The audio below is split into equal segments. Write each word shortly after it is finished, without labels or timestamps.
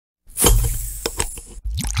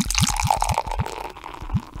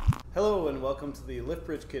Hello and welcome to the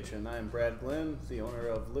Liftbridge Kitchen. I am Brad Glynn, the owner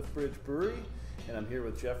of Liftbridge Brewery, and I'm here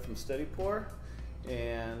with Jeff from Steady Pour.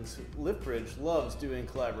 And Liftbridge loves doing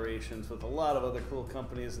collaborations with a lot of other cool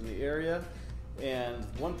companies in the area. And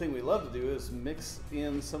one thing we love to do is mix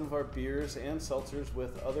in some of our beers and seltzers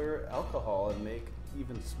with other alcohol and make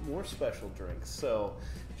even more special drinks. So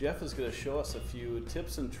Jeff is going to show us a few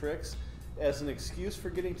tips and tricks as an excuse for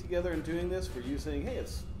getting together and doing this. We're using, hey,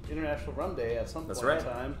 it's International Rum Day at some point in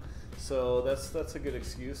time. So that's a good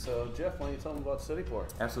excuse. So Jeff, why don't you tell them about Steady Pour?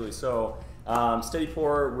 Absolutely. So Steady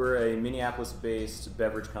Pour, we're a Minneapolis-based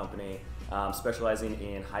beverage company specializing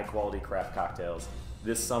in high-quality craft cocktails.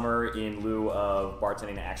 This summer, in lieu of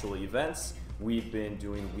bartending at actual events, we've been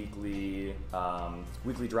doing weekly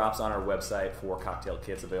drops on our website for cocktail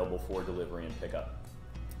kits available for delivery and pickup.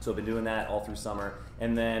 So I've been doing that all through summer.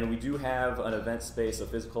 And then we do have an event space, a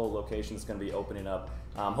physical location that's going to be opening up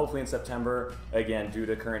hopefully in September. Again, due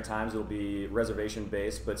to current times, it'll be reservation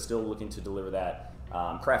based, but still looking to deliver that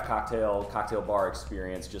craft cocktail bar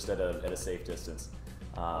experience just at a safe distance.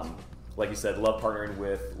 Like you said, love partnering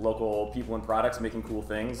with local people and products, making cool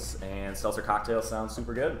things, and seltzer cocktails sounds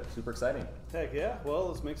super good, super exciting. Heck yeah, well,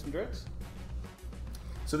 let's make some drinks.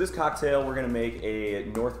 So this cocktail, we're gonna make a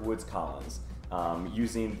Northwoods Collins.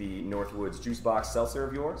 Using the Northwoods Juice Box seltzer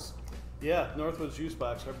of yours. Yeah, Northwoods Juice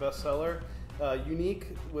Box, our best seller. Unique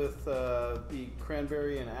with the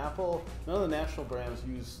cranberry and apple. None of the national brands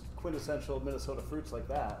use quintessential Minnesota fruits like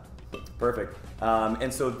that. Perfect.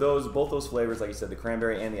 And so both those flavors, like you said, the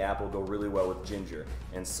cranberry and the apple go really well with ginger.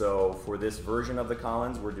 And so for this version of the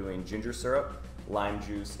Collins, we're doing ginger syrup, lime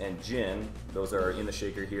juice, and gin. Those are in the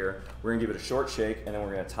shaker here. We're gonna give it a short shake, and then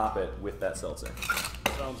we're gonna top it with that seltzer.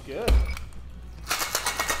 Sounds good.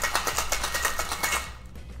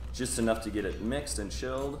 Just enough to get it mixed and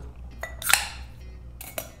chilled.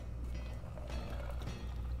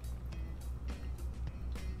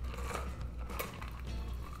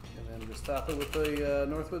 And then just top it with the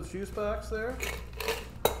Northwoods Juice Box there.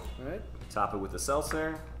 All right. Top it with the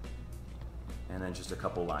seltzer, and then just a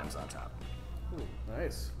couple limes on top. Ooh,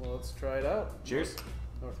 nice. Well, let's try it out. Cheers.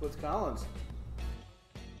 Northwoods Collins.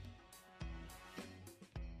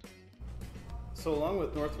 So along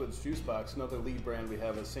with Northwoods Juice Box, another lead brand we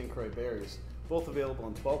have is St. Croix Berries. Both available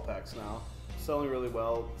in 12 packs now, selling really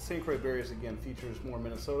well. St. Croix Berries again features more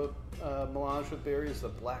Minnesota melange with berries, the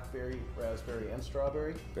blackberry, raspberry, and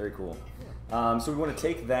strawberry. Very cool. Yeah. So we want to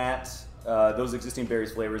take those existing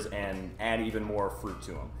berries flavors and add even more fruit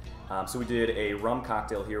to them. So we did a rum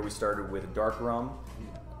cocktail here. We started with dark rum,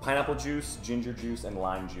 pineapple juice, ginger juice, and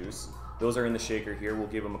lime juice. Those are in the shaker here. We'll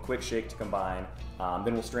give them a quick shake to combine.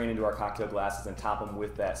 Then we'll strain into our cocktail glasses and top them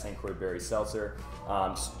with that St. Croix berry seltzer.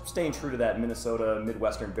 Staying true to that Minnesota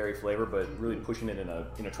Midwestern berry flavor, but really pushing it in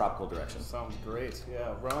a tropical direction. Sounds great.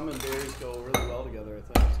 Yeah, rum and berries go really well together,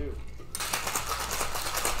 I think, too.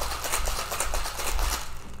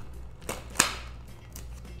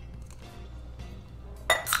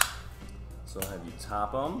 So I'll have you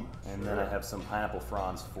top them, and then I have some pineapple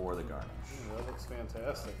fronds for the garnish. Ooh, that looks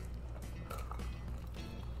fantastic.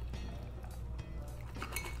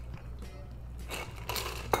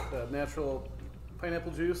 Natural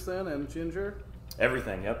pineapple juice then and ginger?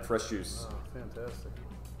 Everything, yep, fresh juice. Oh, fantastic.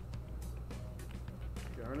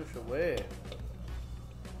 Garnish away.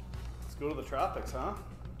 Let's go to the tropics, huh?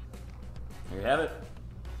 There you have it.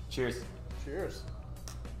 Cheers. Cheers.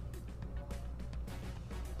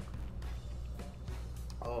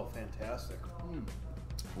 Oh, fantastic.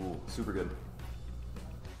 Ooh, super good.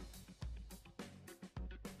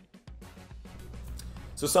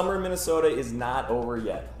 So summer in Minnesota is not over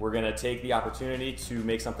yet. We're gonna take the opportunity to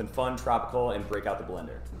make something fun, tropical, and break out the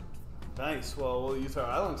blender. Nice. Well, we'll use our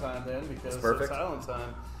island time then because perfect. it's island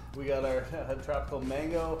time. We got our tropical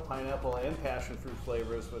mango, pineapple, and passion fruit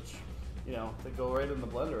flavors, which, you know, they go right in the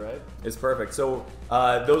blender, right? It's perfect. So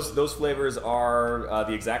those flavors are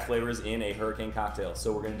the exact flavors in a hurricane cocktail.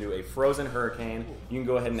 So we're gonna do a frozen hurricane. You can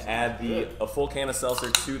go ahead and add a full can of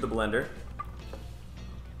seltzer to the blender.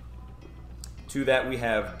 To that we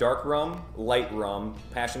have dark rum, light rum,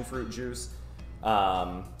 passion fruit juice,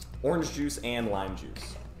 orange juice, and lime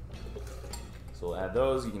juice. So we'll add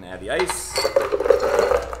those. You can add the ice.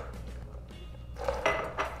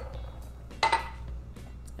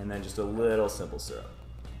 And then just a little simple syrup.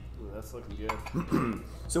 Ooh, that's looking good.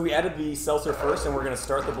 So we added the seltzer first, and we're going to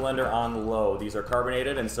start the blender on low. These are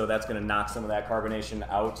carbonated, and so that's going to knock some of that carbonation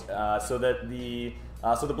out so that the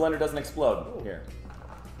blender doesn't explode. Here.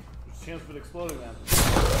 There's a chance of it exploding then.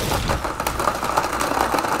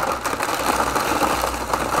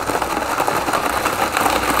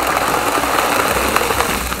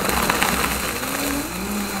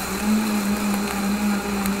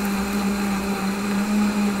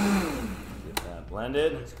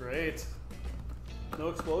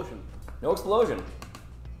 explosion. No explosion.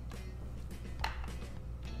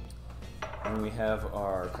 And we have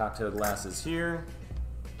our cocktail glasses here.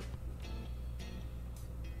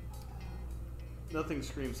 Nothing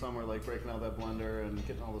screams summer like breaking out that blender and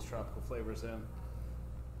getting all those tropical flavors in.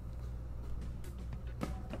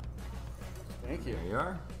 Thank you. There you are.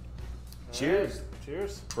 All Cheers. right.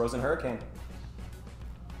 Cheers. Frozen Hurricane.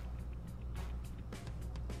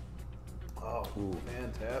 Oh, Ooh.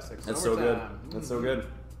 fantastic. That's so good. Summertime. That's so good.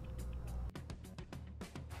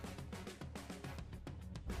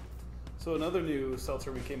 So another new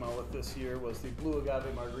seltzer we came out with this year was the Blue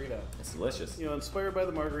Agave Margarita. It's delicious. You know, inspired by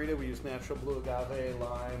the margarita, we use natural blue agave,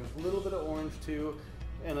 lime, a little bit of orange too.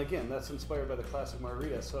 And again, that's inspired by the classic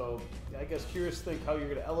margarita. So I guess curious to think how you're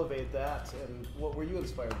going to elevate that, and what were you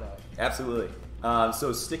inspired by? Absolutely.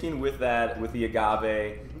 So sticking with that, with the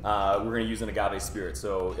agave, we're going to use an agave spirit,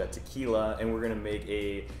 so tequila, and we're going to make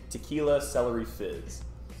a tequila celery fizz.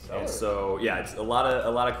 Celery. And so yeah, it's a lot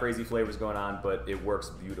of crazy flavors going on, but it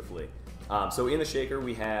works beautifully. So in the shaker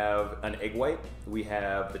we have an egg white, we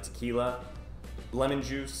have the tequila, lemon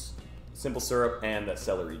juice, simple syrup, and the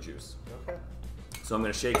celery juice. Okay. So I'm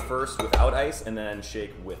going to shake first without ice, and then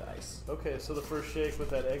shake with ice. Okay, so the first shake with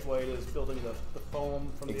that egg white is building the foam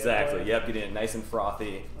from the egg Exactly. white? Yep. Getting it nice and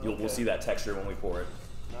frothy. We'll Okay. see that texture when we pour it.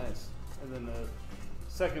 Nice. And then the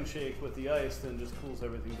second shake with the ice then just cools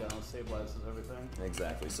everything down, stabilizes everything.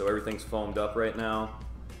 Exactly. So everything's foamed up right now,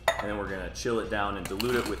 and then we're going to chill it down and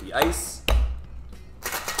dilute it with the ice.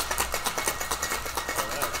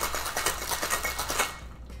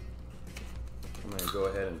 I'm going to go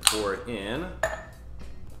ahead and pour it in,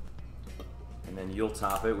 and then you'll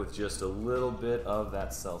top it with just a little bit of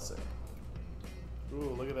that seltzer.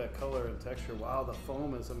 Ooh, look at that color and texture. Wow, the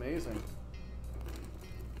foam is amazing.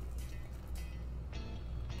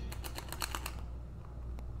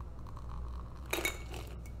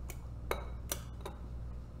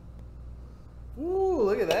 Ooh,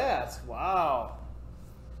 look at that. Wow.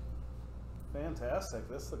 Fantastic.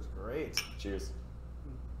 This looks great. Cheers.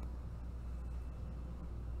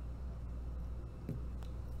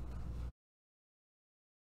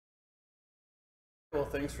 Well,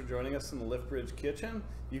 thanks for joining us in the Liftbridge Kitchen.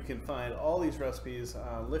 You can find all these recipes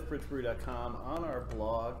on liftbridgebrew.com on our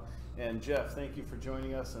blog. And Jeff, thank you for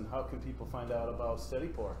joining us. And how can people find out about Steady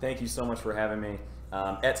Pour? Thank you so much for having me.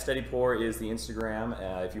 At Steady Pour is the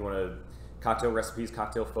Instagram. If you want to cocktail recipes,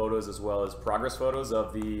 cocktail photos, as well as progress photos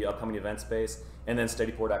of the upcoming event space. And then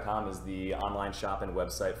steadypour.com is the online shop and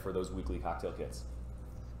website for those weekly cocktail kits.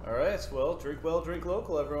 All right. Well, drink well, drink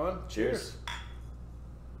local, everyone. Cheers.